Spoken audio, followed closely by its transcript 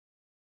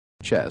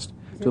chest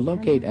to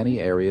locate any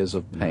areas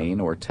of pain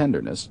or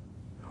tenderness,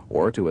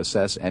 or to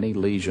assess any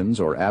lesions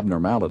or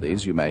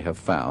abnormalities you may have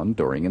found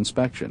during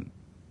inspection.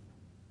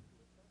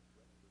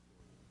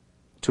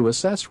 To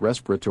assess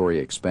respiratory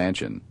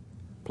expansion,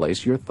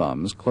 place your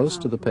thumbs close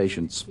to the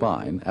patient's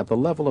spine at the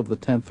level of the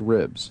 10th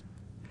ribs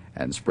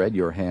and spread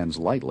your hands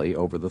lightly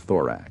over the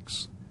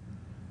thorax.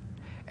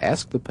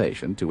 Ask the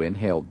patient to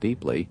inhale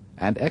deeply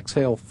and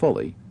exhale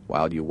fully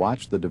while you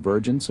watch the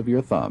divergence of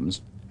your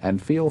thumbs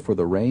and feel for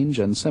the range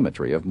and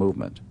symmetry of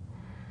movement.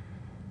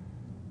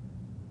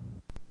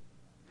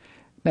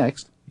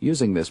 Next,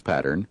 using this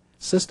pattern,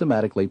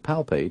 systematically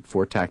palpate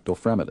for tactile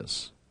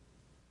fremitus.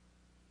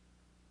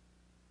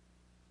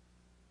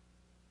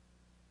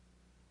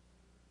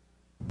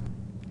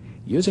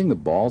 Using the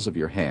balls of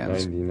your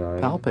hands,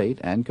 99. palpate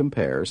and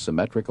compare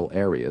symmetrical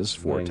areas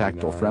for 99.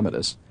 tactile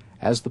fremitus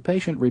as the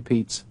patient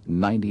repeats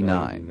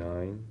 99.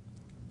 99.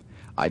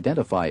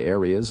 Identify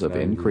areas of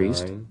 99.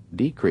 increased,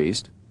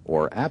 decreased,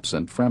 or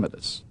absent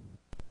fremitus.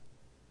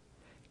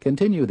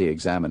 Continue the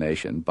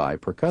examination by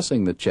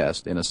percussing the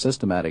chest in a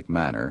systematic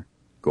manner,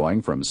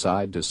 going from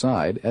side to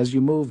side as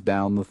you move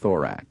down the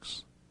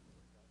thorax.